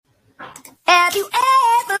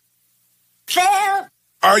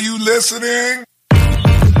Are you listening?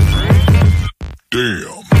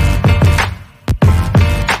 Damn.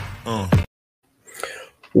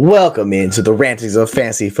 Welcome into the Rantings of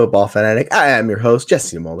Fantasy Football Fanatic. I am your host,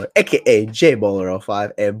 Jesse Moeller, aka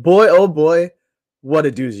JBowler05, and boy, oh boy, what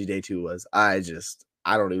a doozy day 2 was. I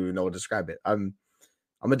don't even know what to describe it. I'm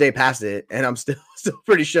a day past it, and I'm still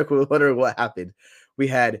pretty shook with wondering what happened. We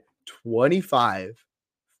had 25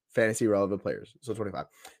 fantasy relevant players, so 25.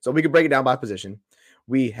 So we could break it down by position.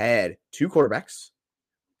 We had 2 quarterbacks,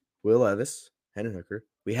 Will Levis, Hendon Hooker.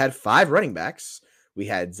 We had 5 running backs. We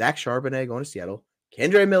had Zach Charbonnet going to Seattle,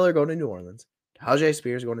 Kendre Miller going to New Orleans, Tyjae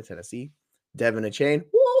Spears going to Tennessee, Devin Achane,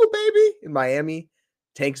 whoa, baby, in Miami,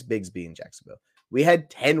 Tanks Bigsby in Jacksonville. We had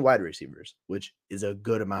 10 wide receivers, which is a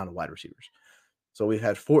good amount of wide receivers. So we've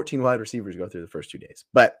had 14 wide receivers go through the first 2 days.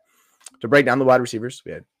 But to break down the wide receivers,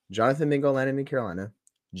 we had Jonathan Mingo landed in Carolina,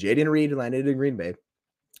 Jaden Reed landed in Green Bay,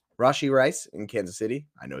 Rashee Rice in Kansas City.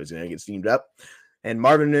 I know he's going to get steamed up. And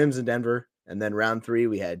Marvin Mims in Denver. And then round 3,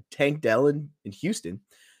 we had Tank Dell in Houston,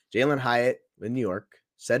 Jalen Hyatt in New York,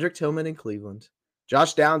 Cedric Tillman in Cleveland,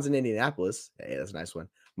 Josh Downs in Indianapolis. Hey, that's a nice one.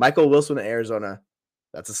 Michael Wilson in Arizona.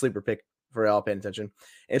 That's a sleeper pick for y'all paying attention.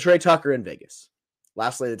 And Trey Tucker in Vegas.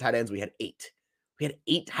 Lastly, the tight ends, we had 8. We had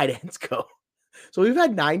 8 tight ends go. So we've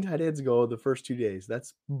had 9 tight ends go the first 2 days.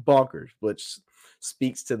 That's bonkers, which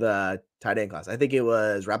speaks to the tight end class. I think it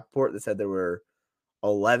was Rappaport that said there were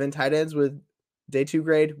 11 tight ends with day 2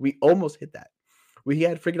 grade. We almost hit that. We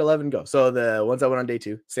had freaking 11 go. So the ones that went on day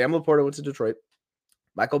 2, Sam Laporta went to Detroit.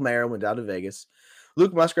 Michael Mayer went down to Vegas.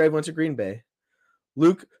 Luke Musgrave went to Green Bay.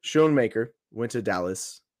 Luke Schoonmaker went to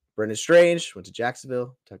Dallas. Brendan Strange went to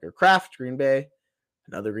Jacksonville. Tucker Kraft, Green Bay.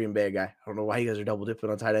 Another Green Bay guy. I don't know why you guys are double dipping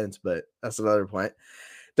on tight ends, but that's another point.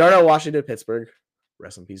 Darnell Washington, Pittsburgh.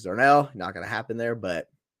 Rest in peace, Darnell. Not going to happen there, but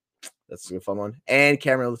that's a fun one. And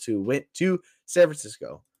Cameron Latu went to San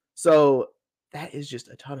Francisco. So that is just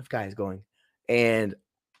a ton of guys going. And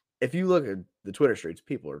if you look at the Twitter streets,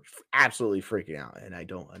 people are absolutely freaking out, and I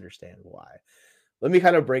don't understand why. Let me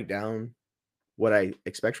kind of break down what I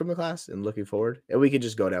expect from the class and looking forward, and we can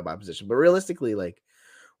just go down by position. But realistically, like,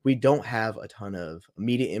 we don't have a ton of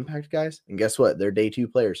immediate impact guys, and guess what? They're day 2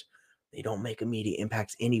 players. They don't make immediate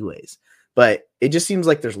impacts anyways. But it just seems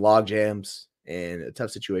like there's log jams and a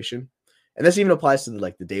tough situation. And this even applies to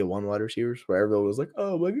the day 1 wide receivers, where everyone was like,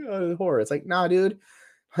 oh my God, horror. It's like, nah, dude.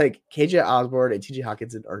 Like, KJ Osborne and TJ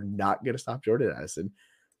Hawkinson are not going to stop Jordan Addison.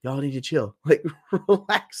 Y'all need to chill. Like,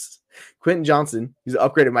 relax. Quentin Johnson, he's an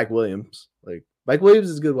upgraded Mike Williams. Like, Mike Williams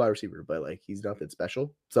is a good wide receiver, but, like, he's nothing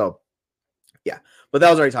special. So, yeah. But that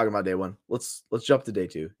was already talking about day 1. Let's jump to day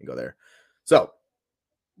 2 and go there. So,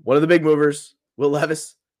 one of the big movers, Will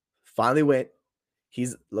Levis, finally went.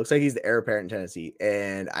 Looks like he's the heir apparent in Tennessee.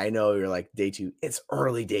 And I know you're like, day 2. It's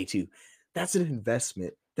early day 2. That's an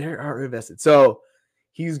investment. There are invested. So,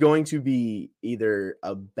 he's going to be either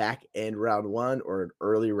a back end round 1 or an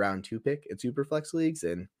early round 2 pick in super flex leagues.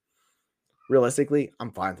 And realistically,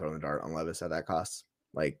 I'm fine throwing the dart on Levis at that cost.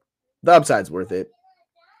 Like, the upside's worth it.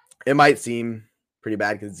 It might seem pretty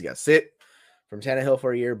bad because he's got to sit from Tannehill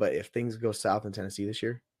for a year. But if things go south in Tennessee this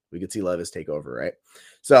year, we could see Levis take over, right?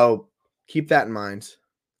 So keep that in mind.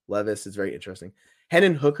 Levis is very interesting.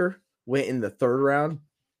 Hendon Hooker went in the 3rd round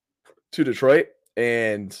to Detroit.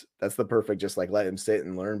 And that's the perfect, just like let him sit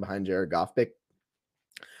and learn behind Jared Goff pick.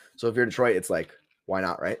 So if you're Detroit, it's like, why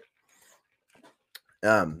not, right?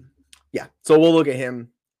 Yeah. So we'll look at him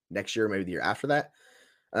next year, maybe the year after that.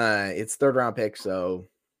 It's 3rd round pick, so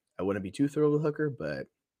I wouldn't be too thrilled with Hooker, but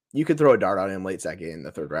you could throw a dart on him late 2nd in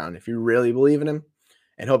the 3rd round if you really believe in him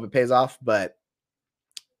and hope it pays off. But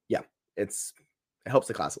yeah, it helps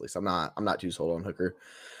the class at least. I'm not too sold on Hooker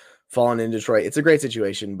falling in Detroit. It's a great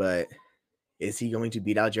situation, but is he going to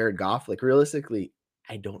beat out Jared Goff? Like, realistically,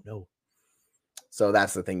 I don't know. So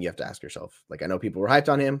that's the thing you have to ask yourself. Like, I know people were hyped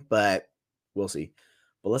on him, but we'll see.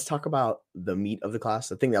 But let's talk about the meat of the class,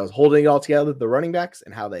 the thing that was holding it all together, the running backs,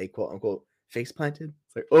 and how they, quote-unquote, face planted.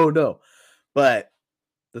 It's like, oh, no. But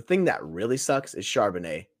the thing that really sucks is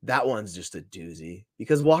Charbonnet. That one's just a doozy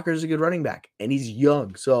because Walker's a good running back, and he's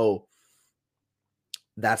young. So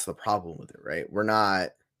that's the problem with it, right? We're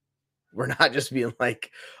not just being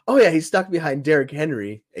like, oh, yeah, he's stuck behind Derrick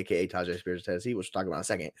Henry, a.k.a. Tyjae Spears of Tennessee, which we'll talk about in a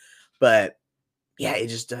second. But, yeah,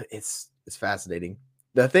 it's fascinating.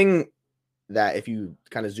 The thing that if you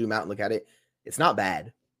kind of zoom out and look at it, it's not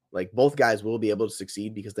bad. Like, both guys will be able to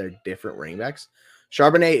succeed because they're different running backs.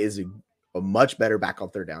 Charbonnet is a much better back on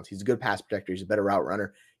 3rd downs. He's a good pass protector. He's a better route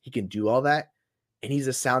runner. He can do all that. And he's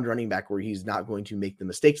a sound running back where he's not going to make the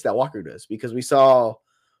mistakes that Walker does, because we saw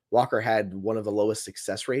Walker had one of the lowest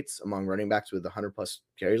success rates among running backs with 100+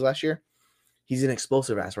 carries last year. he's an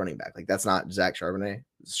explosive ass running back. Like that's not Zach Charbonnet.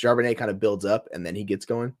 Charbonnet kind of builds up and then he gets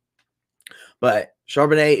going. But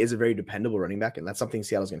Charbonnet is a very dependable running back, and that's something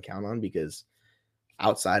Seattle's going to count on because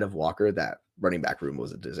outside of Walker, that running back room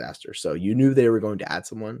was a disaster. So you knew they were going to add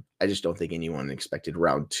someone. I just don't think anyone expected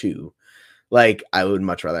round 2. Like I would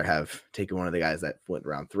much rather have taken one of the guys that went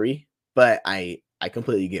round 3, but I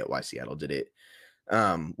completely get why Seattle did it.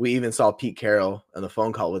 We even saw Pete Carroll on the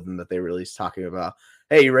phone call with him that they released talking about,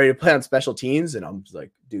 hey, you ready to play on special teams? And I'm just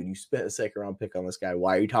like, dude, you spent a second round pick on this guy.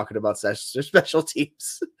 Why are you talking about special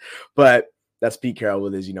teams? But that's Pete Carroll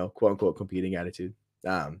with his, quote unquote competing attitude.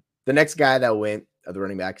 The next guy that went of the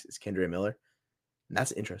running backs is Kendre Miller. And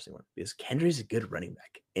that's an interesting one because Kendry's a good running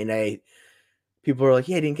back. And people are like,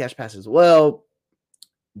 yeah, he didn't catch passes. Well,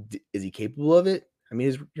 is he capable of it? I mean,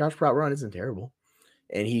 his yards per route run isn't terrible.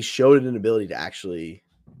 And he showed an ability to actually,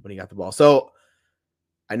 when he got the ball. So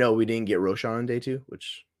I know we didn't get Roschon on day 2,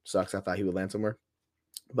 which sucks. I thought he would land somewhere.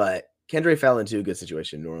 But Kendre fell into a good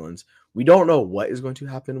situation in New Orleans. We don't know what is going to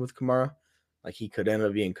happen with Kamara. Like he could end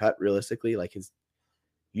up being cut realistically.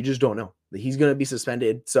 You just don't know. He's going to be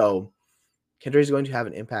suspended. So Kendre is going to have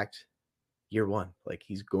an impact year 1. Like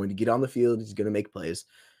he's going to get on the field. He's going to make plays.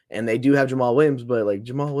 And they do have Jamal Williams, but like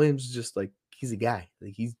Jamal Williams is just like, he's a guy.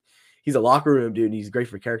 Like he's a locker room dude. And he's great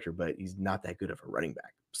for character, but he's not that good of a running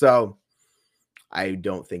back. So I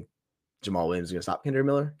don't think Jamal Williams is going to stop Kendre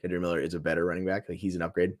Miller. Kendre Miller is a better running back. Like he's an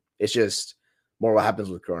upgrade. It's just more what happens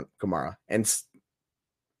with Kamara. And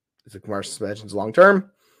if the Kamara suspension's long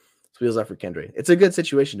term, wheels up for Kendre. It's a good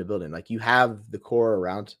situation to build in. Like you have the core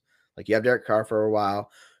around, like you have Derek Carr for a while.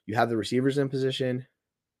 You have the receivers in position.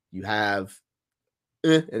 You have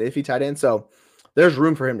an iffy tight end. So there's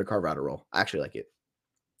room for him to carve out a role. I actually like it.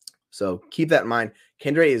 So keep that in mind.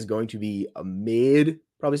 Kendre is going to be a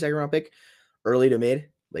probably second round pick, early to mid,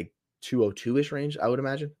 like 202-ish range, I would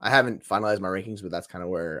imagine. I haven't finalized my rankings, but that's kind of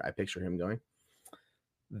where I picture him going.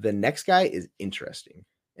 The next guy is interesting,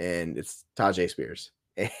 and it's Tyjae Spears.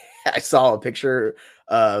 I saw a picture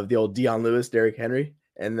of the old Dion Lewis, Derrick Henry,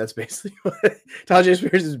 and that's basically what Tyjae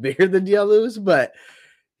Spears is bigger than Dion Lewis, but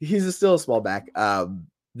he's still a small back.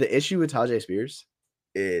 The issue with Tyjae Spears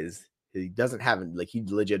is he legit doesn't have an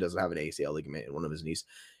ACL ligament in one of his knees.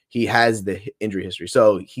 He has the injury history,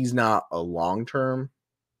 so he's not a long-term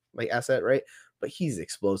asset, right? But he's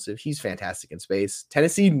explosive. He's fantastic in space.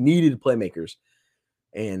 Tennessee needed playmakers,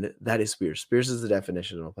 and that is Spears. Spears is the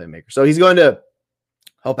definition of a playmaker. So he's going to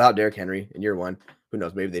help out Derrick Henry in year 1. Who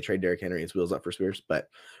knows? Maybe they trade Derrick Henry and it's wheels up for Spears. But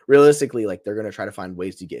realistically, they're going to try to find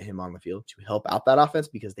ways to get him on the field to help out that offense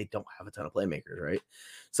because they don't have a ton of playmakers, right?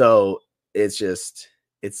 So it's just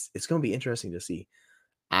it's going to be interesting to see.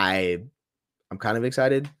 I'm kind of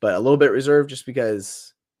excited, but a little bit reserved just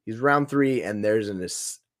because he's round 3 and there's an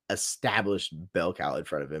established bell cow in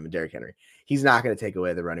front of him and Derrick Henry. He's not going to take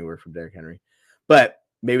away the running work from Derrick Henry. But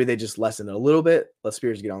maybe they just lessen it a little bit. Let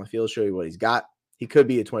Spears get on the field, show you what he's got. He could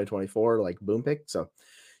be a 2024 boom pick. So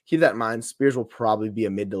keep that in mind. Spears will probably be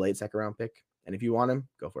a mid to late second round pick. And if you want him,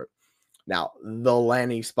 go for it. Now, the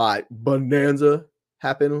landing spot bonanza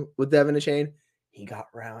happened with Devin Achane. He got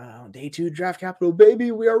round day 2 draft capital,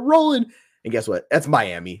 baby. We are rolling. And guess what? That's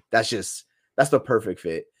Miami. That's the perfect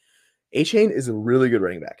fit. Achane is a really good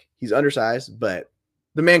running back. He's undersized, but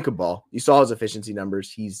the man could ball. You saw his efficiency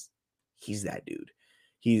numbers. He's that dude.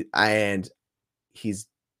 He's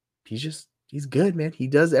good, man. He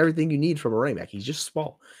does everything you need from a running back. He's just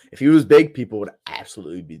small. If he was big, people would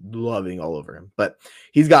absolutely be loving all over him. But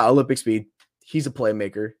he's got Olympic speed. He's a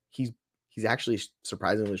playmaker. He's actually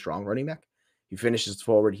surprisingly strong running back. He finishes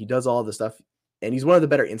forward. He does all the stuff. And he's one of the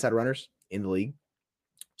better inside runners in the league.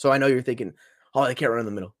 So I know you're thinking, oh, they can't run in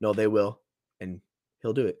the middle. No, they will. And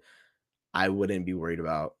he'll do it. I wouldn't be worried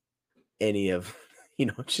about any of,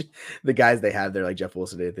 the guys they have there, like Jeff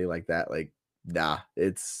Wilson, anything like that. Nah,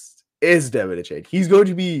 it's Devin Achane. He's going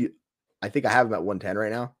to be, I think I have him at 110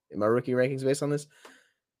 right now in my rookie rankings based on this.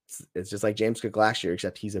 It's just like James Cook last year,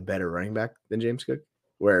 except he's a better running back than James Cook,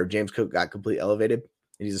 where James Cook got completely elevated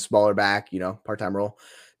and he's a smaller back, part-time role.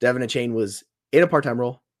 Devin Achane was in a part-time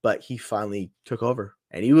role, but he finally took over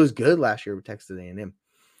and he was good last year with Texas A&M.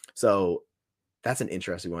 So that's an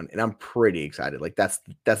interesting one. And I'm pretty excited.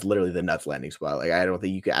 That's literally the nuts landing spot. I don't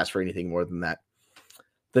think you could ask for anything more than that.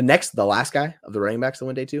 The last guy of the running backs that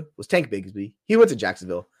went day 2 was Tank Bigsby. He went to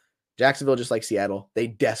Jacksonville. Jacksonville, just like Seattle, they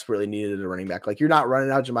desperately needed a running back. You're not running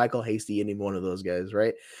out JaMychal Hasty, any one of those guys,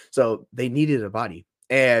 right? So they needed a body.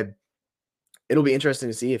 And it'll be interesting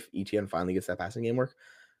to see if ETN finally gets that passing game work.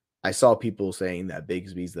 I saw people saying that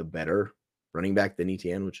Bigsby's the better running back than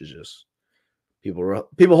ETN, which is just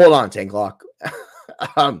people hold on, Tank Lock.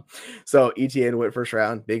 So ETN went first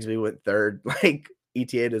round, Bigsby went third. Like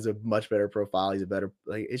ETN is a much better profile. He's a better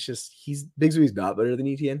like it's just Bigsby's not better than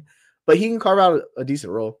ETN, but he can carve out a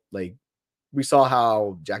decent role. Like we saw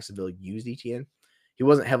how Jacksonville used ETN. He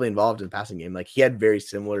wasn't heavily involved in the passing game. Like he had very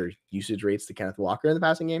similar usage rates to Kenneth Walker in the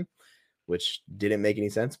passing game, which didn't make any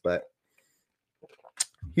sense, but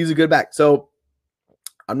he's a good back. So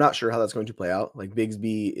I'm not sure how that's going to play out. Like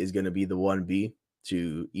Bigsby is going to be the 1B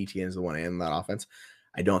to ETN's the 1A in that offense.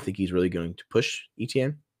 I don't think he's really going to push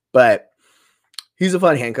ETN, but he's a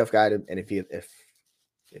fun handcuff guy. And if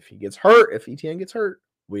he gets hurt, if ETN gets hurt,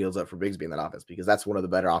 wheels up for Bigsby in that offense because that's one of the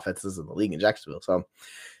better offenses in the league in Jacksonville. So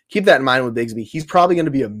keep that in mind with Bigsby. He's probably going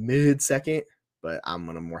to be a mid-second, but I'm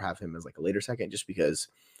going to more have him as like a later second just because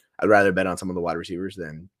I'd rather bet on some of the wide receivers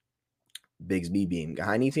than Bigsby being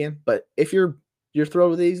behind ETN. But if you're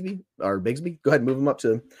throwing with Bigsby, go ahead and move him up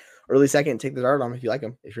to early second and take the dart on him if you like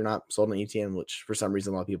him. If you're not sold on ETN, which for some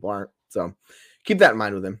reason a lot of people aren't. So keep that in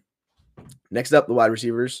mind with him. Next up, the wide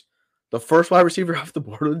receivers. The first wide receiver off the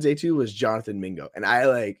board on day 2 was Jonathan Mingo. And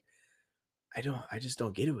I just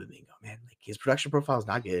don't get it with Mingo, man. Like his production profile is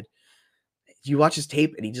not good. You watch his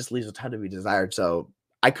tape and he just leaves a ton to be desired. So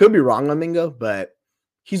I could be wrong on Mingo, but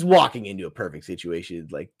he's walking into a perfect situation.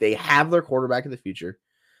 Like they have their quarterback of the future,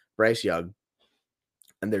 Bryce Young,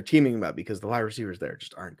 and they're teaming him up because the wide receivers there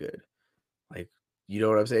just aren't good. Like, you know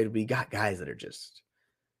what I'm saying? We got guys that are just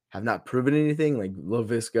have not proven anything, like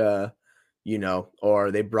Laviska, or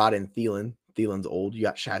they brought in Thielen. Thielen's old. You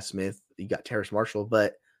got Shaz Smith, you got Terrace Marshall,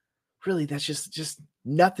 but really that's just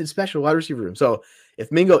nothing special wide receiver room. So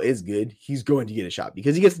if Mingo is good, he's going to get a shot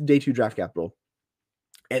because he gets the day 2 draft capital.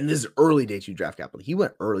 And this is early day 2 draft capital. He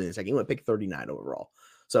went early in the second. He went pick 39 overall.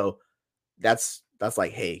 So that's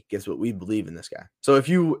like, hey, guess what? We believe in this guy. So if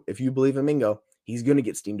you believe in Mingo, he's going to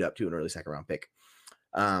get steamed up to an early second round pick.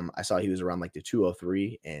 I saw he was around like the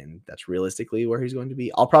 203, and that's realistically where he's going to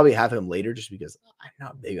be. I'll probably have him later just because I'm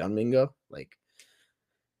not big on Mingo. Like,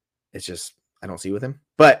 it's just, I don't see with him.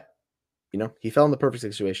 But, he fell in the perfect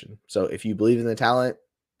situation. So if you believe in the talent,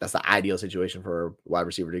 that's the ideal situation for a wide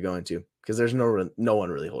receiver to go into because there's no one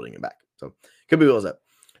really holding him back. So could be wheels up.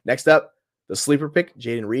 Next up, the sleeper pick,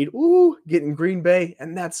 Jayden Reed. Ooh, getting Green Bay,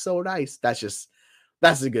 and that's so nice. That's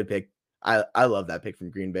a good pick. I love that pick from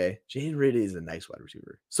Green Bay. Jayden Reed is a nice wide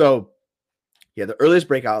receiver. So, yeah, the earliest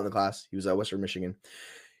breakout in the class, he was at Western Michigan.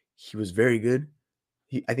 He was very good.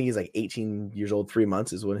 I think he's like 18 years old, 3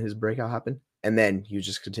 months is when his breakout happened. And then he was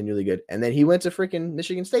just continually good. And then he went to freaking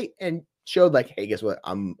Michigan State and showed like, hey, guess what?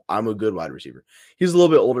 I'm a good wide receiver. He's a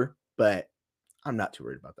little bit older, but I'm not too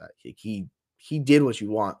worried about that. He did what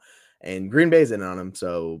you want. And Green Bay's in on him.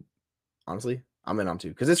 So, honestly, I'm in on him too.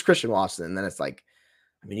 Because it's Christian Watson. And then it's like,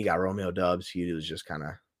 you got Romeo Doubs. He was just kind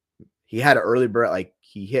of, he had an early, like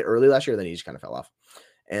he hit early last year, then he just kind of fell off.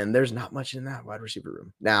 And there's not much in that wide receiver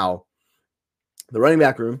room. Now, the running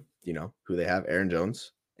back room, who they have, Aaron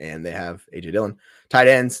Jones, and they have A.J. Dillon. Tight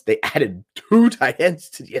ends, they added 2 tight ends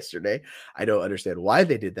to yesterday. I don't understand why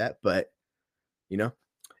they did that, but,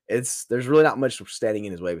 there's really not much standing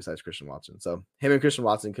in his way besides Christian Watson. So him and Christian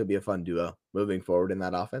Watson could be a fun duo moving forward in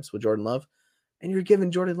that offense with Jordan Love. And you're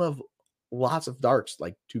giving Jordan Love lots of darts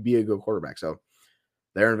like to be a good quarterback. So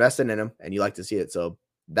they're investing in him and you like to see it. So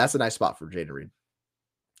that's a nice spot for Jayden Reed.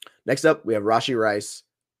 Next up, we have Rashee Rice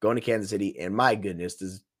going to Kansas City. And my goodness,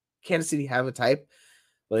 does Kansas City have a type?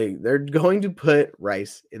 Like they're going to put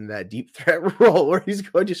Rice in that deep threat role where he's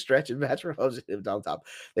going to stretch and match Mahomes down top.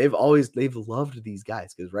 They've loved these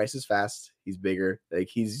guys because Rice is fast. He's bigger. Like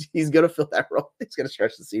he's going to fill that role. He's going to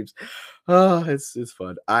stretch the seams. Oh, it's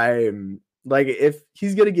fun. I'm like, if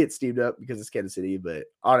he's going to get steamed up because it's Kansas City, but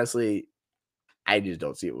honestly, I just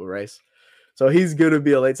don't see it with Rice. So he's going to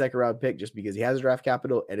be a late second round pick just because he has draft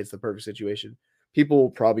capital and it's the perfect situation. People will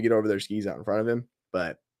probably get over their skis out in front of him,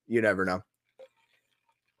 but you never know.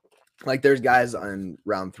 Like there's guys on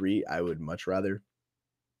round 3 I would much rather,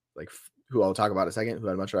 like who I'll talk about in a second, who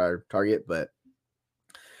I'd much rather target. But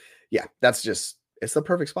yeah, it's the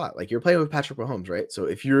perfect spot. Like you're playing with Patrick Mahomes, right? So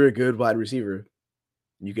if you're a good wide receiver,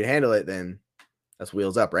 you can handle it, then that's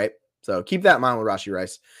wheels up, right? So keep that in mind with Rashee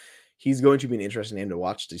Rice. He's going to be an interesting name to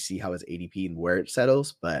watch to see how his ADP and where it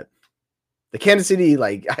settles. But the Kansas City,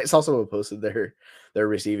 like I saw someone posted their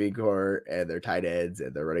receiving core and their tight ends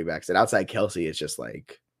and their running backs. And outside Kelsey, it's just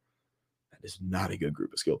like, that is not a good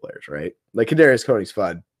group of skill players, right? Like Kadarius Toney's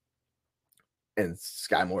fun. And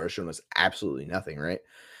Sky Moore has shown us absolutely nothing, right?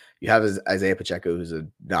 You have Isaiah Pacheco, who's a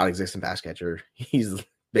non-existent pass catcher. He's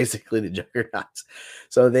basically the juggernauts.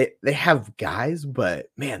 So they have guys, but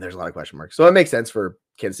man, there's a lot of question marks. So it makes sense for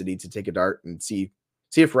Kansas City to take a dart and see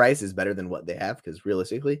if Rice is better than what they have, because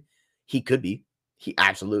realistically, he could be. He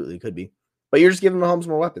absolutely could be. But you're just giving Mahomes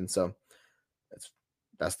more weapons. So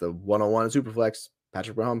that's the 101 Superflex.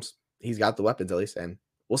 Patrick Mahomes, he's got the weapons at least. And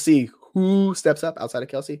we'll see who steps up outside of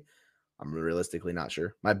Kelsey. I'm realistically not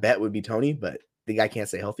sure. My bet would be Tony, but the guy can't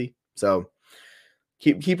stay healthy. So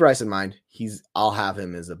keep Rice in mind. I'll have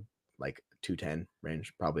him as a like 210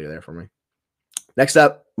 range, probably there for me. Next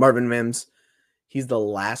up, Marvin Mims. He's the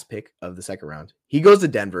last pick of the second round. He goes to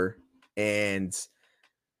Denver, and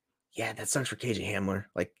yeah, that sucks for KJ Hamler.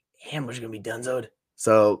 Like, Hamler's gonna be dunzoed.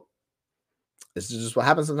 So this is just what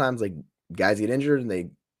happens sometimes. Like, guys get injured and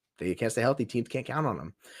they can't stay healthy. Teams can't count on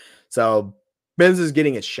them. So Mims is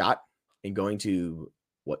getting a shot and going to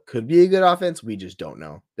what could be a good offense. We just don't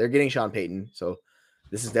know. They're getting Sean Payton, so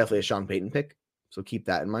this is definitely a Sean Payton pick. So keep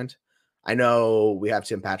that in mind. I know we have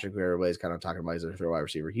Tim Patrick, who everybody's kind of talking about as a third wide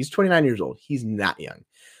receiver. He's 29 years old. He's not young.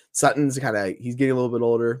 Sutton's he's getting a little bit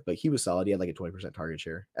older, but he was solid. He had like a 20% target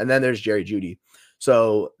share. And then there's Jerry Jeudy.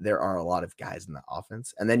 So there are a lot of guys in the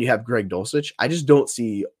offense. And then you have Greg Dulcich. I just don't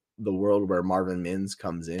see the world where Marvin Mims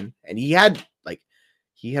comes in. And he had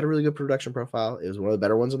a really good production profile. It was one of the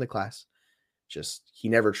better ones in the class. Just he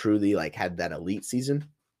never truly had that elite season.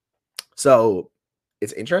 So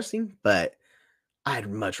it's interesting, but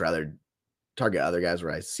I'd much rather target other guys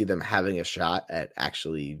where I see them having a shot at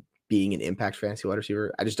actually being an impact fantasy wide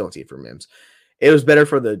receiver. I just don't see it for Mims. It was better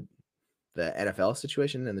for the NFL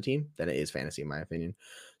situation and the team than it is fantasy, in my opinion.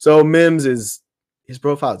 So Mims his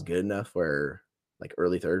profile is good enough where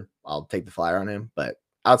early third, I'll take the flyer on him. But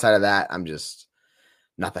outside of that, I'm just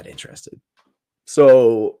not that interested.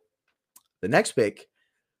 So the next pick,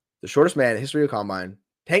 the shortest man in history of combine,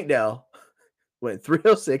 Tank Dell, went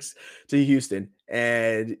 306 to Houston.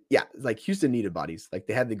 And yeah, Houston needed bodies.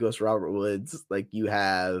 They had the ghost Robert Woods. You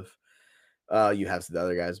have the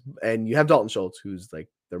other guys, and you have Dalton Schultz, who's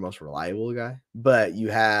their most reliable guy. But you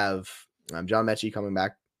have John Mechie coming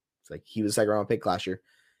back. It's he was a second round pick last year.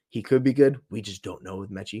 He could be good. We just don't know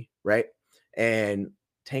with Mechie, right? And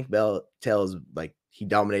Tank Dell is he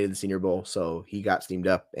dominated the Senior Bowl, so he got steamed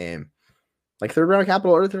up and third round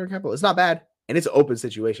capital or third round capital. It's not bad. And it's an open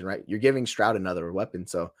situation, right? You're giving Stroud another weapon.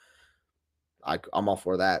 So I'm all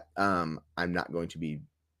for that. I'm not going to be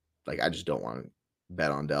I just don't want to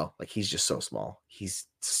bet on Dell. He's just so small. He's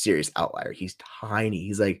a serious outlier. He's tiny.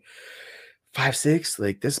 He's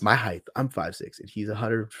 5'6". This is my height. I'm 5'6", and he's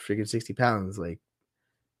 160 pounds.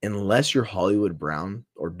 Unless you're Hollywood Brown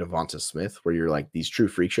or Devonta Smith, where you're these true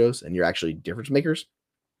freak shows and you're actually difference makers,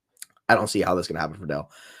 I don't see how this can happen for Dell.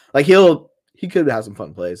 He could have some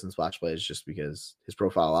fun plays and splash plays just because his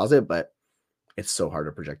profile allows it, but it's so hard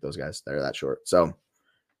to project those guys that are that short. So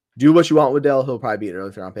do what you want with Dell. He'll probably be an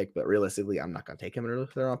early third round pick, but realistically, I'm not going to take him an early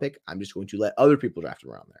third round pick. I'm just going to let other people draft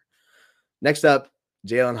him around there. Next up,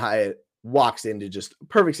 Jalen Hyatt walks into just a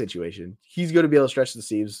perfect situation. He's going to be able to stretch the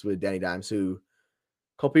seams with Danny Dimes, who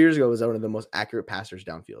a couple years ago was one of the most accurate passers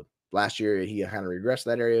downfield. Last year, he kind of regressed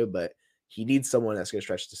that area, but he needs someone that's going to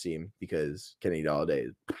stretch the seam because Kenny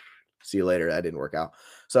Golladay, see you later. That didn't work out.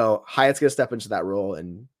 So Hyatt's going to step into that role,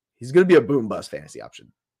 and he's going to be a boom bust fantasy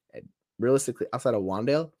option. And realistically, outside of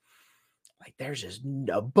Wandale, there's just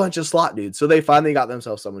a bunch of slot dudes. So they finally got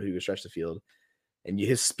themselves someone who can stretch the field, and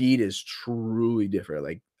his speed is truly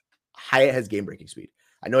different. Hyatt has game-breaking speed.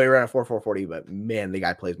 I know he ran a 4.40, but man, the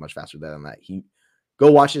guy plays much faster than that.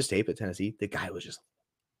 Go watch his tape at Tennessee. The guy was just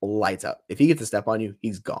lights up. If he gets a step on you,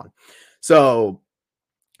 he's gone. So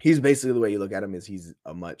he's basically, the way you look at him is he's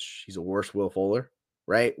a worse Will Fuller,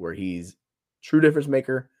 right? Where he's true difference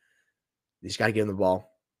maker. You just got to give him the ball,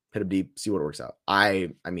 hit him deep, see what works out. I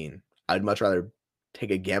mean, I'd much rather take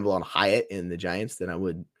a gamble on Hyatt in the Giants than I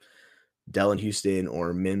would Dell in Houston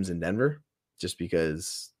or Mims in Denver, just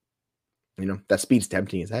because, that speed's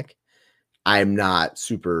tempting as heck. I'm not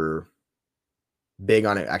super big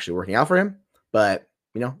on it actually working out for him, but,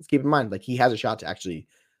 let's keep in mind, he has a shot to actually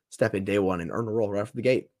step in day one and earn a role right off the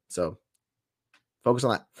gate. So focus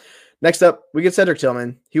on that. Next up, we get Cedric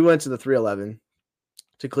Tillman. He went to the 311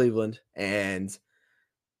 to Cleveland, and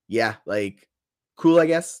yeah, cool, I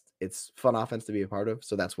guess. It's fun offense to be a part of.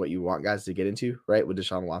 So that's what you want guys to get into, right? With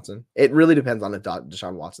Deshaun Watson. It really depends on if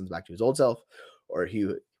Deshaun Watson's back to his old self or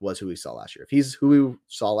he was who we saw last year. If he's who we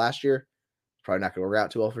saw last year, probably not going to work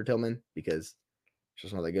out too well for Tillman because it's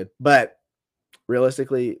just not that good. But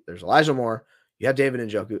realistically, there's Elijah Moore. You have David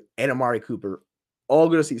Njoku and Amari Cooper all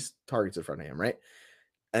going to see targets in front of him, right?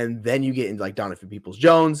 And then you get into Donovan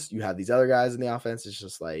Peoples-Jones. You have these other guys in the offense. It's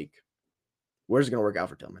just where's it going to work out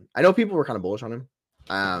for Tillman? I know people were kind of bullish on him.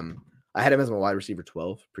 I had him as my wide receiver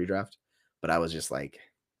 12 pre-draft, but I was just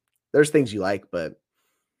there's things you like, but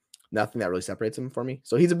nothing that really separates him for me.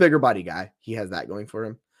 So he's a bigger body guy. He has that going for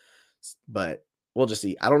him. But we'll just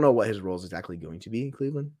see. I don't know what his role is exactly going to be in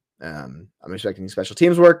Cleveland. I'm expecting special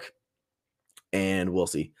teams work, and we'll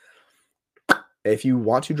see. If you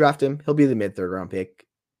want to draft him, he'll be the mid-third round pick.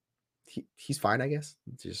 He's fine, I guess.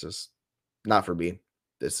 It's just not for me.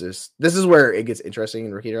 This is where it gets interesting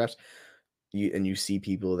in rookie drafts. You see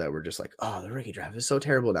people that were just like, oh, the rookie draft is so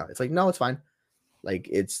terrible now. It's like, no, it's fine. Like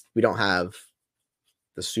we don't have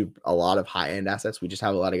a lot of high-end assets. We just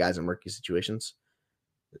have a lot of guys in rookie situations.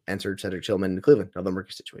 Entered Cedric Tillman in Cleveland, another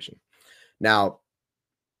rookie situation. Now,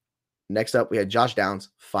 next up, we had Josh Downs.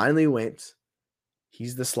 Finally went.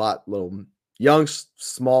 He's the slot, little young,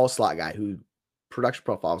 small slot guy who production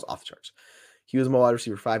profile was off the charts. He was my wide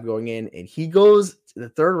receiver 5 going in, and he goes to the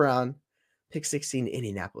 3rd round, pick 16 to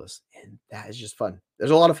Indianapolis, and that is just fun.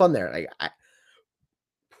 There's a lot of fun there. Like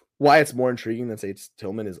why it's more intriguing than say it's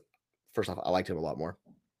Tillman is, first off, I liked him a lot more.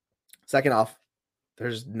 Second off,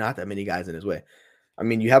 there's not that many guys in his way. I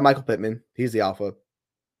mean, you have Michael Pittman. He's the alpha.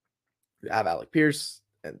 You have Alec Pierce.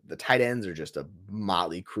 And the tight ends are just a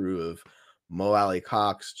motley crew of Mo Alley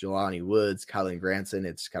Cox, Jelani Woods, Kylan Granson.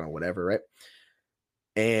 It's kind of whatever, right?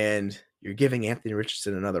 And you're giving Anthony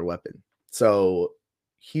Richardson another weapon. So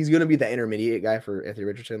he's going to be the intermediate guy for Anthony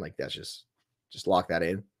Richardson. Like, that's just lock that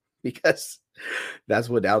in because that's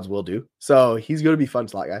what Downs will do. So he's going to be fun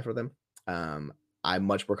slot guy for them. I'm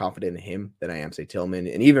much more confident in him than I am, say, Tillman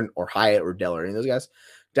and even or Hyatt or Dell or any of those guys.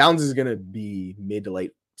 Downs is going to be mid to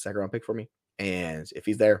late 2nd round pick for me. And if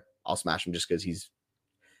he's there, I'll smash him just because he's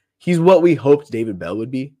what we hoped David Bell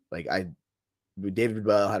would be. Like David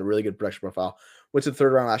Bell had a really good production profile. Went to the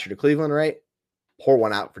 3rd round last year to Cleveland, right? Pour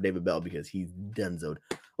one out for David Bell because he's donezoed.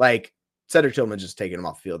 Like Cedric Tillman just taking him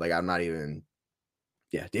off the field. Like I'm not even.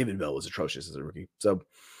 Yeah, David Bell was atrocious as a rookie. So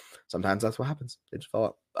sometimes that's what happens. They just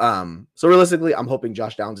fall out. So realistically, I'm hoping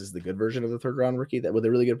Josh Downs is the good version of the 3rd round rookie that with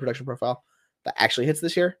a really good production profile that actually hits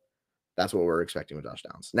this year. That's what we're expecting with Josh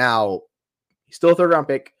Downs. Now, he's still a 3rd round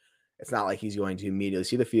pick. It's not like he's going to immediately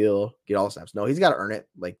see the field, get all the snaps. No, he's got to earn it.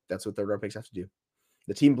 Like that's what 3rd round picks have to do.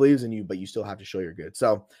 The team believes in you, but you still have to show you're good.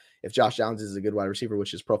 So if Josh Downs is a good wide receiver,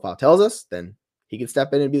 which his profile tells us, then he can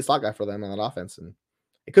step in and be the slot guy for them on that offense. And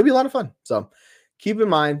it could be a lot of fun. So keep in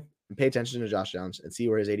mind and pay attention to Josh Downs and see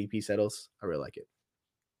where his ADP settles. I really like it.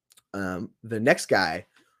 The next guy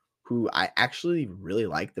who I actually really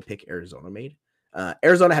like the pick Arizona made.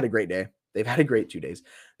 Arizona had a great day. They've had a great 2 days.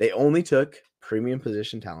 They only took premium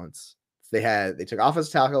position talents. They took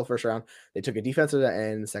offensive tackle 1st round. They took a defensive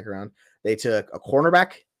end in the 2nd round. They took a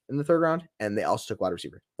cornerback in the 3rd round, and they also took wide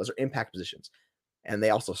receiver. Those are impact positions. And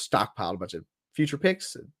they also stockpiled a bunch of future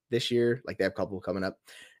picks this year. Like they have a couple coming up,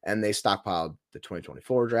 and they stockpiled the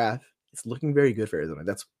 2024 draft. It's looking very good for Arizona.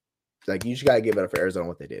 That's like, you just got to give it up for Arizona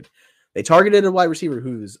what they did. They targeted a wide receiver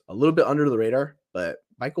who's a little bit under the radar, but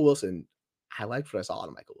Michael Wilson, I liked what I saw out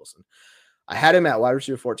of Michael Wilson. I had him at wide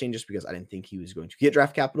receiver 14 just because I didn't think he was going to get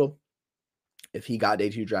draft capital. If he got day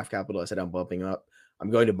 2 draft capital, I said I'm bumping him up. I'm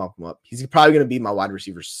going to bump him up. He's probably going to be my wide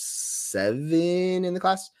receiver 7 in the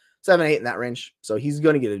class, 7, 8 in that range. So he's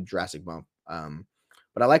going to get a drastic bump.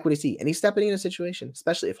 But I like what I see. And he's stepping in a situation,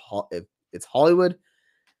 especially if it's Hollywood,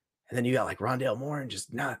 and then you got like Rondale Moore and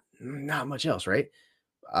just not much else, right?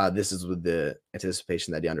 This is with the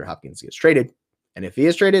anticipation that DeAndre Hopkins gets traded. And if he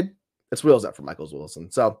is traded, it's wheels up for Michael Wilson.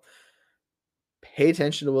 So pay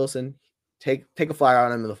attention to Wilson. Take a flyer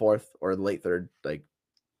on him in the 4th or the late 3rd. Like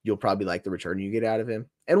you'll probably like the return you get out of him.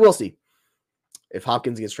 And we'll see. If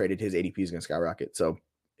Hopkins gets traded, his ADP is going to skyrocket. So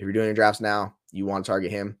if you're doing your drafts now, you want to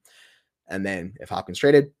target him. And then if Hopkins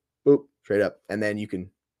traded, boop, trade up. And then you can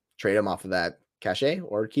trade him off of that cachet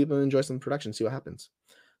or keep him and enjoy some production, see what happens.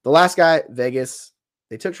 The last guy, Vegas,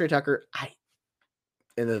 they took Trey Tucker.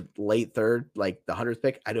 In the late 3rd, like the 100th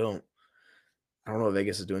pick. I don't know what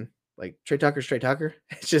Vegas is doing. Like Trey Tucker's Trey Tucker.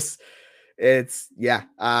 You're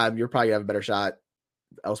probably gonna have a better shot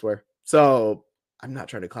elsewhere. So I'm not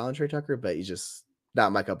trying to clown Trey Tucker, but he's just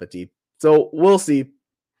not my cup of tea. So we'll see.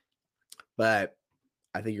 But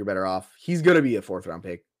I think you're better off. He's gonna be a 4th round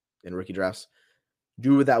pick in rookie drafts.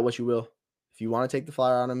 Do with that what you will. If you want to take the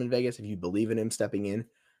flyer on him in Vegas, if you believe in him stepping in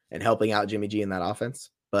and helping out Jimmy G in that offense,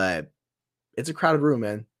 but it's a crowded room,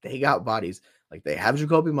 man. They got bodies. Like they have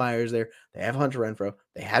Jacoby Myers there. They have Hunter Renfrow.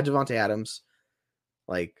 They have Devontae Adams.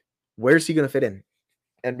 Like, where's he going to fit in?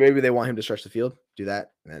 And maybe they want him to stretch the field. Do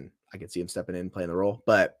that. And then I could see him stepping in, playing the role.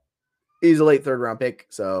 But he's a late 3rd round pick.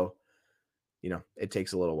 So, it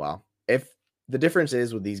takes a little while. If the difference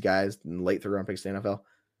is with these guys in late 3rd round picks in the NFL,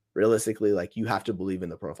 realistically, like you have to believe in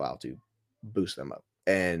the profile to boost them up.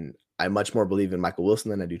 And I much more believe in Michael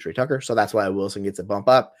Wilson than I do Trey Tucker. So that's why Wilson gets a bump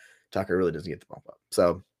up. Tucker really doesn't get the bump up.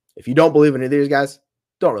 So if you don't believe in any of these guys,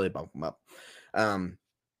 don't really bump them up.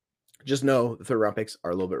 just know the third round picks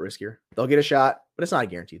are a little bit riskier. They'll get a shot, but it's not a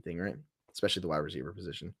guaranteed thing, right? Especially the wide receiver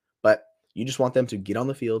position. But you just want them to get on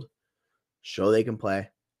the field, show they can play,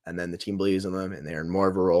 and then the team believes in them and they earn more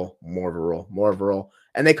of a role,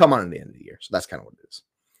 and they come on at the end of the year. So that's kind of what it is.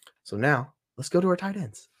 So now let's go to our tight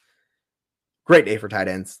ends. Great day for tight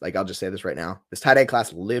ends. Like, I'll just say this right now. This tight end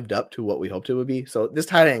class lived up to what we hoped it would be. So this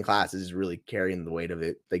tight end class is really carrying the weight of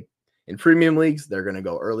it. Like, in premium leagues, they're going to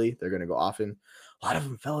go early. They're going to go often. A lot of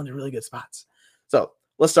them fell into really good spots. So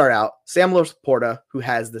let's start out. Sam Laporta, who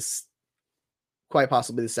has this quite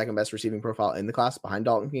possibly the second best receiving profile in the class behind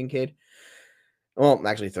Dalton Kincaid. Well,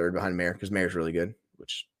 actually third behind Mayer, because Mayer's really good,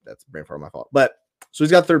 which that's brain fart my fault. But so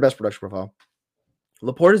he's got third best production profile.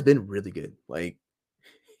 Laporta's been really good. Like,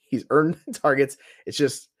 he's earned targets. It's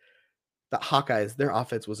just the Hawkeyes, their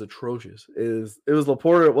offense was atrocious. It was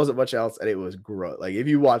Laporta, it wasn't much else, and it was gross. Like, if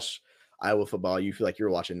you watch Iowa football, you feel like you're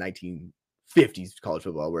watching 1950s college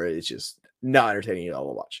football, where it's just not entertaining at all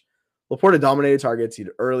to watch. Laporta dominated targets.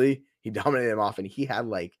 He dominated them often. He had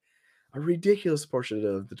like a ridiculous portion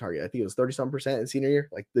of the target. I think it was 30-some% in senior year.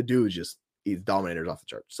 Like, the dude he's dominators off the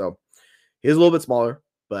charts. So he's a little bit smaller,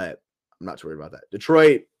 but I'm not too worried about that.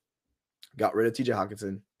 Detroit got rid of TJ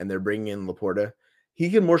Hawkinson, and they're bringing in Laporta. He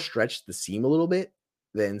can more stretch the seam a little bit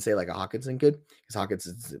than, say, like a Hawkinson could, because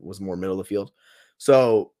Hawkinson was more middle of the field.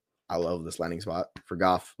 So I love this landing spot for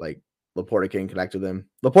Goff. Like, Laporta can connect with him.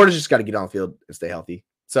 Laporta's just got to get on the field and stay healthy.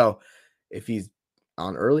 So if he's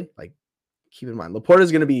on early, like, keep in mind,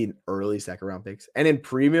 Laporta's going to be an early second-round picks. And in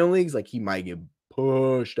premium leagues, like, he might get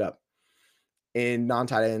pushed up. In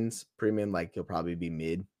non-tight ends, premium, like, he'll probably be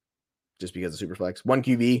mid, just because of Superflex. 1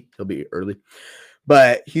 QB, he'll be early.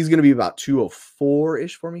 But he's going to be about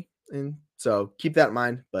 204-ish for me. And so keep that in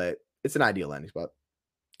mind, but it's an ideal landing spot.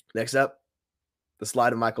 Next up, the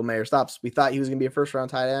slide of Michael Mayer stops. We thought he was going to be a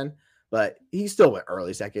first-round tight end, but he still went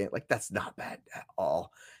early second. Like, that's not bad at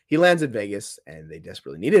all. He lands in Vegas, and they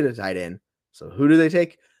desperately needed a tight end. So who do they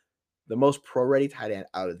take? The most pro-ready tight end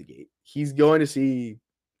out of the gate. He's going to see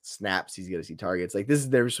snaps. He's going to see targets. Like, this is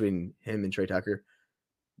the difference between him and Trey Tucker.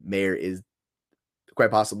 Mayer is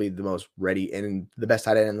quite possibly the most ready and the best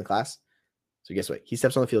tight end in the class. So guess what? He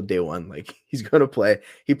steps on the field day one. Like, he's going to play.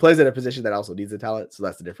 He plays at a position that also needs the talent. So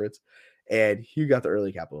that's the difference. And he got the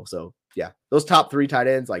early capital. So yeah, those top 3 tight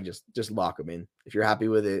ends, like, just lock them in. If you're happy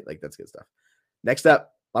with it, like, that's good stuff. Next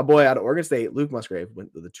up, my boy out of Oregon State, Luke Musgrave,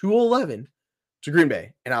 went with the 211 to Green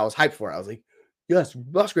Bay. And I was hyped for it. I was like, yes,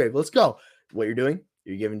 Musgrave, let's go. What you're doing,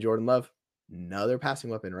 you're giving Jordan Love another passing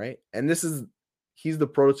weapon, right? And he's the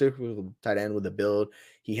prototypical tight end with the build.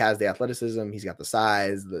 He has the athleticism. He's got the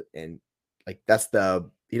size. And like,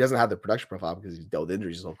 he doesn't have the production profile because he's dealt with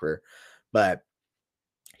injuries his whole career. But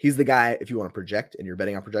he's the guy, if you want to project and you're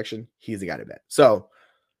betting on projection, he's the guy to bet. So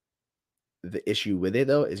the issue with it,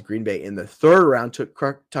 though, is Green Bay in the 3rd round took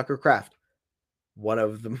Tucker Kraft, one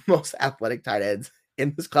of the most athletic tight ends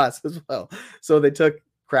in this class as well. So they took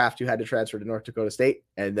Kraft, who had to transfer to North Dakota State,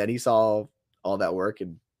 and then he saw all that work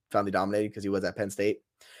and finally dominated because he was at Penn State.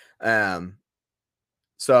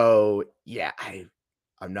 So yeah,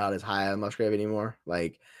 I'm not as high on Musgrave anymore.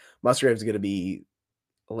 Like, Musgrave's going to be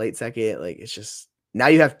a late second. Like, it's just, now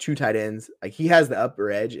you have 2 tight ends. Like, he has the upper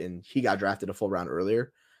edge, and he got drafted a full round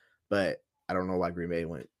earlier, but I don't know why Green Bay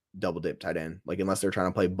went double dip tight end. Like, unless they're trying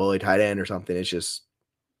to play bully tight end or something. It's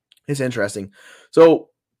interesting. So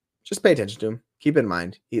just pay attention to him. Keep in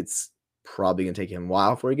mind, it's probably going to take him a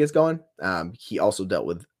while before he gets going. He also dealt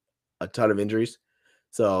with a ton of injuries.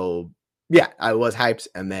 So yeah, I was hyped,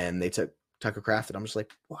 and then they took Tucker Kraft, and I'm just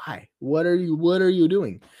like, why? What are you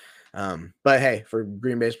doing? But hey, for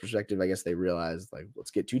Green Bay's perspective, I guess they realized, like,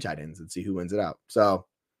 let's get 2 tight ends and see who wins it out. So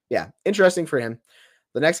yeah, interesting for him.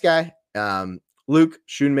 The next guy, Luke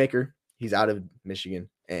Schoonmaker, he's out of Michigan,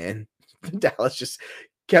 and Dallas just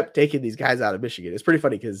kept taking these guys out of Michigan. It's pretty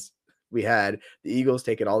funny because we had the Eagles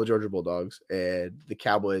taking all the Georgia Bulldogs, and the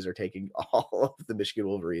Cowboys are taking all of the Michigan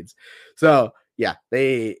Wolverines. So yeah,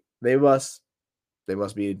 they must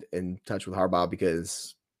be in touch with Harbaugh,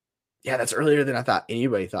 because yeah, that's earlier than I thought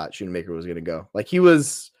anybody thought Schoonmaker was going to go. Like, he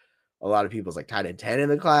was a lot of people's like tight end 10 in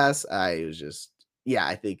the class. I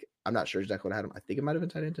think, I'm not sure exactly what I had him. I think it might have been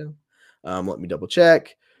tight end 10. Let me double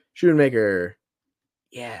check. Schoonmaker.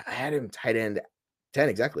 Yeah, I had him tight end 10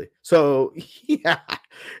 exactly. So yeah,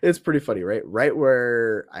 it's pretty funny, right? Right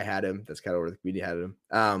where I had him. That's kind of where the community had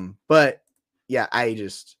him. But yeah,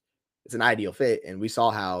 it's an ideal fit. And we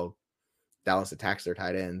saw how Dallas attacks their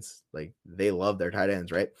tight ends. Like, they love their tight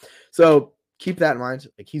ends, right? So keep that in mind.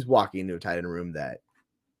 Like, he's walking into a tight end room that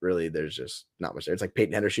really there's just not much there. It's like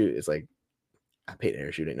Peyton Hendershot. It's like Peyton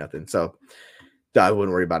Hendershot ain't nothing. So I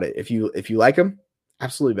wouldn't worry about it. If you like him,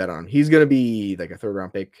 absolutely bet on him. He's going to be like a third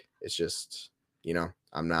round pick. It's just,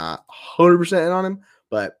 I'm not 100% in on him,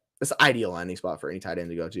 but it's the ideal landing spot for any tight end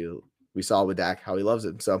to go to. We saw with Dak how he loves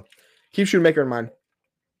it. So keep Shoemaker in mind.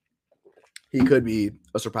 He could be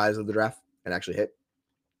a surprise of the draft and actually hit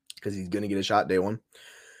because he's going to get a shot day one.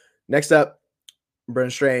 Next up,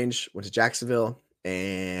 Brenton Strange went to Jacksonville,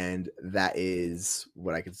 and that is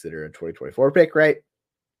what I consider a 2024 pick, right?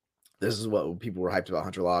 This is what people were hyped about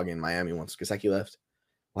Hunter Long in Miami once Gesicki left.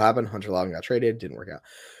 What happened? Hunter Long got traded, didn't work out.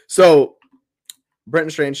 So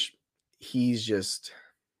Brenton Strange, he's just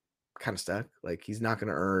kind of stuck. Like he's not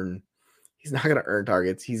gonna earn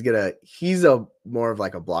targets. He's a more of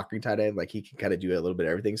like a blocking tight end. Like he can kind of do a little bit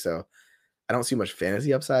of everything. So I don't see much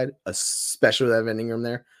fantasy upside, especially with Evan Ingram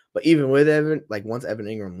there. But even with Evan, like once Evan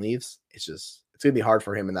Ingram leaves, it's gonna be hard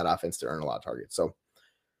for him in that offense to earn a lot of targets. So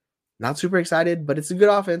not super excited, but it's a good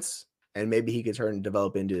offense. And maybe he could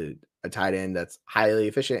develop into a tight end that's highly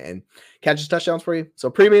efficient and catches touchdowns for you. So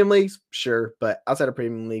premium leagues, sure. But outside of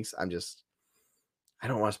premium leagues, I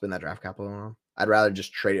don't want to spend that draft capital on him. I'd rather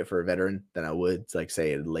just trade it for a veteran than I would, like,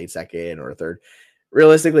 say, a late second or a third.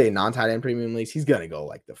 Realistically, in non-tight end premium leagues, he's going to go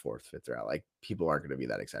like the fourth, fifth round. Like, people aren't going to be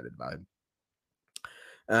that excited about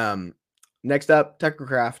him. Next up, Tucker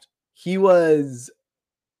Kraft. He was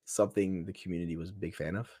something the community was a big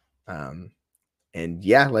fan of. And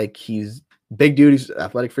yeah, like he's big dude. He's an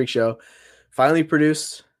athletic freak show. Finally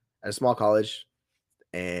produced at a small college.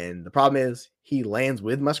 And the problem is he lands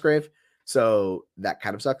with Musgrave. So that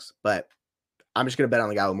kind of sucks. But I'm just going to bet on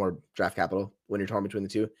the guy with more draft capital when you're torn between the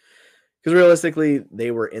two. Because realistically,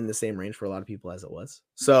 they were in the same range for a lot of people as it was.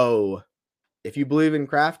 So if you believe in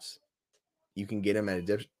Kraft, you can get him at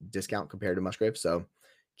a discount compared to Musgrave. So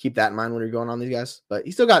keep that in mind when you're going on these guys. But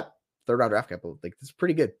he still got third round draft capital. Like, that's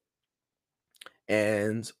pretty good.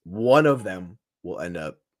 And one of them will end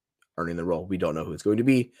up earning the role. We don't know who it's going to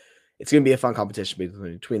be. It's going to be a fun competition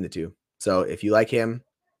between the two. So if you like him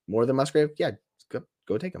more than Musgrave, yeah,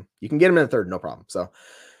 go take him. You can get him in the third, no problem. So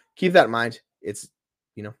keep that in mind. It's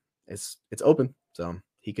open. So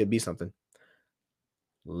he could be something.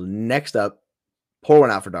 Next up, pour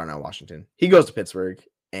one out for Darnell Washington. He goes to Pittsburgh,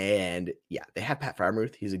 and yeah, they have Pat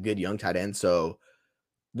Freiermuth. He's a good young tight end. So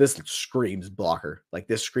this screams blocker. Like,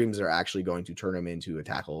 this screams they're actually going to turn him into a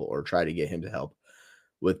tackle or try to get him to help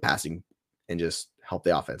with passing and just help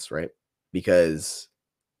the offense, right? Because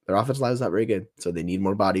their offense line is not very good, so they need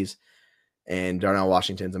more bodies. And Darnell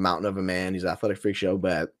Washington's a mountain of a man. He's an athletic freak show,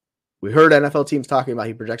 but we heard NFL teams talking about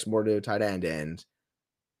he projects more to a tight end, and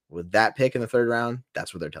with that pick in the third round,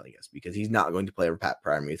 that's what they're telling us, because he's not going to play over Pat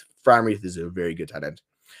Freiermuth. Freiermuth is a very good tight end.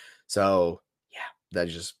 So, yeah,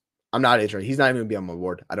 that's just, I'm not interested. He's not even going to be on my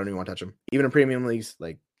board. I don't even want to touch him. Even in premium leagues,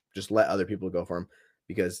 like, just let other people go for him,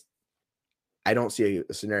 because I don't see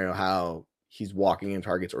a scenario how he's walking in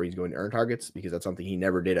targets or he's going to earn targets, because that's something he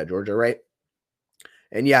never did at Georgia, right?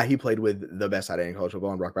 And yeah, he played with the best tight end in college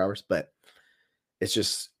football, Brock Bowers, but it's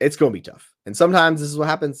going to be tough. And sometimes this is what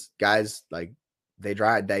happens. Guys, like, they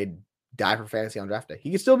die for fantasy on draft day.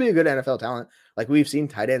 He can still be a good NFL talent. Like, we've seen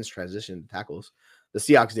tight ends transition to tackles. The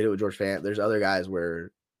Seahawks did it with George Fant. There's other guys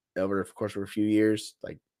where over the course of a few years,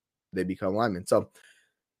 like, they become linemen. So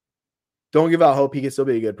don't give out hope. He can still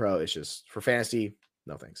be a good pro. It's just for fantasy,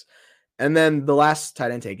 no thanks. And then the last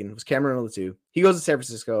tight end taken was Cameron Latu. He goes to San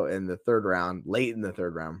Francisco in the third round, late in the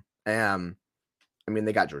third round. I mean,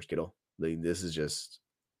 they got George Kittle. This is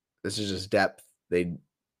just depth.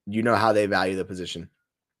 You know how they value the position.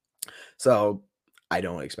 So I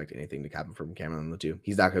don't expect anything to happen from Cameron Latu.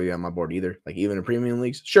 He's not going to be on my board either. Like, even in premium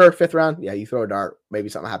leagues, sure, fifth round, yeah, you throw a dart, maybe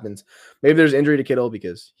something happens. Maybe there's injury to Kittle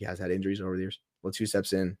because he has had injuries over the years. Latu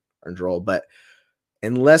steps in, earns a role, but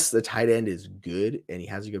unless the tight end is good and he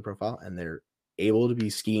has a good profile and they're able to be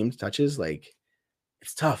schemed touches, like,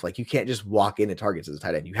 it's tough. Like, you can't just walk into targets as a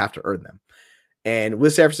tight end. You have to earn them. And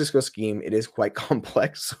with San Francisco's scheme, it is quite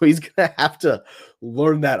complex. So he's going to have to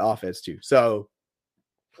learn that offense too. So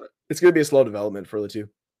it's going to be a slow development for Latu.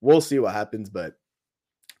 We'll see what happens, but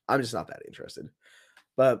I'm just not that interested.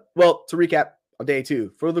 But, well, to recap, on day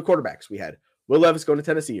 2, for the quarterbacks, we had Will Levis going to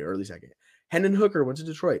Tennessee, early second. Hendon Hooker went to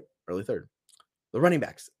Detroit, early third. The running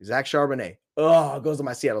backs, Zach Charbonnet, goes to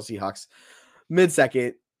my Seattle Seahawks,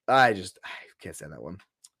 mid-second. I can't stand that one.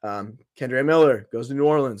 Kendre Miller goes to New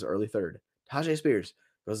Orleans, early third. Tajay Spears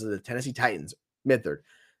goes to the Tennessee Titans, mid-third.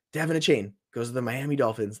 Devin Achane goes to the Miami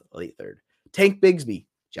Dolphins, late third. Tank Bigsby,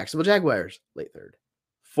 Jacksonville Jaguars, late third.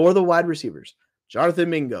 For the wide receivers, Jonathan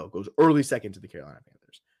Mingo goes early second to the Carolina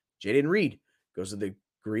Panthers. Jaden Reed goes to the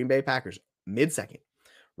Green Bay Packers, mid-second.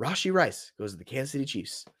 Rashee Rice goes to the Kansas City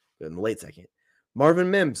Chiefs, in the late second.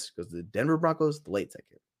 Marvin Mims goes to the Denver Broncos, the late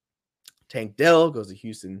second. Tank Dell goes to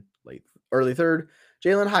Houston early third.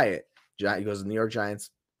 Jalen Hyatt goes to the New York Giants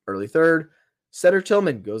early third. Setter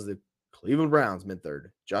Tillman goes to the Cleveland Browns mid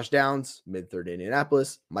third. Josh Downs mid third to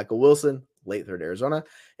Indianapolis. Michael Wilson late third to Arizona.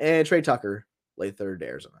 And Trey Tucker late third to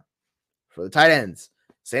Arizona. For the tight ends,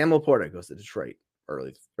 Sam Laporta goes to Detroit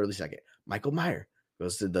early second. Michael Mayer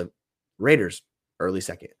goes to the Raiders early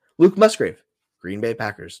second. Luke Musgrave, Green Bay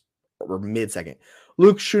Packers, or mid second.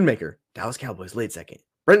 Luke Schoonmaker, Dallas Cowboys, late second.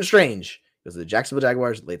 Brenton Strange goes to the Jacksonville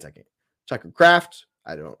Jaguars, late second. Tucker Kraft,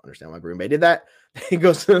 I don't understand why Green Bay did that. He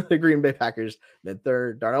goes to the Green Bay Packers, mid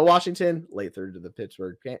third. Darnell Washington, late third to the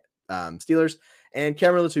Pittsburgh Steelers. And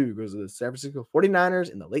Cameron Latou goes to the San Francisco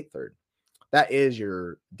 49ers in the late third. That is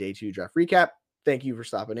your day 2 draft recap. Thank you for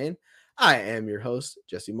stopping in. I am your host,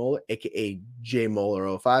 Jesse Moeller, aka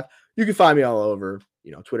JMoeller05. You can find me all over.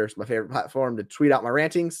 Twitter is my favorite platform to tweet out my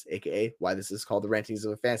rantings, aka why this is called the Rantings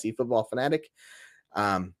of a Fantasy Football Fanatic.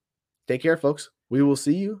 Take care, folks. We will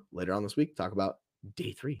see you later on this week. Talk about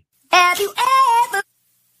day 3. Have you ever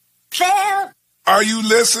felt? Are you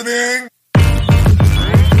listening?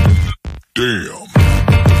 Damn.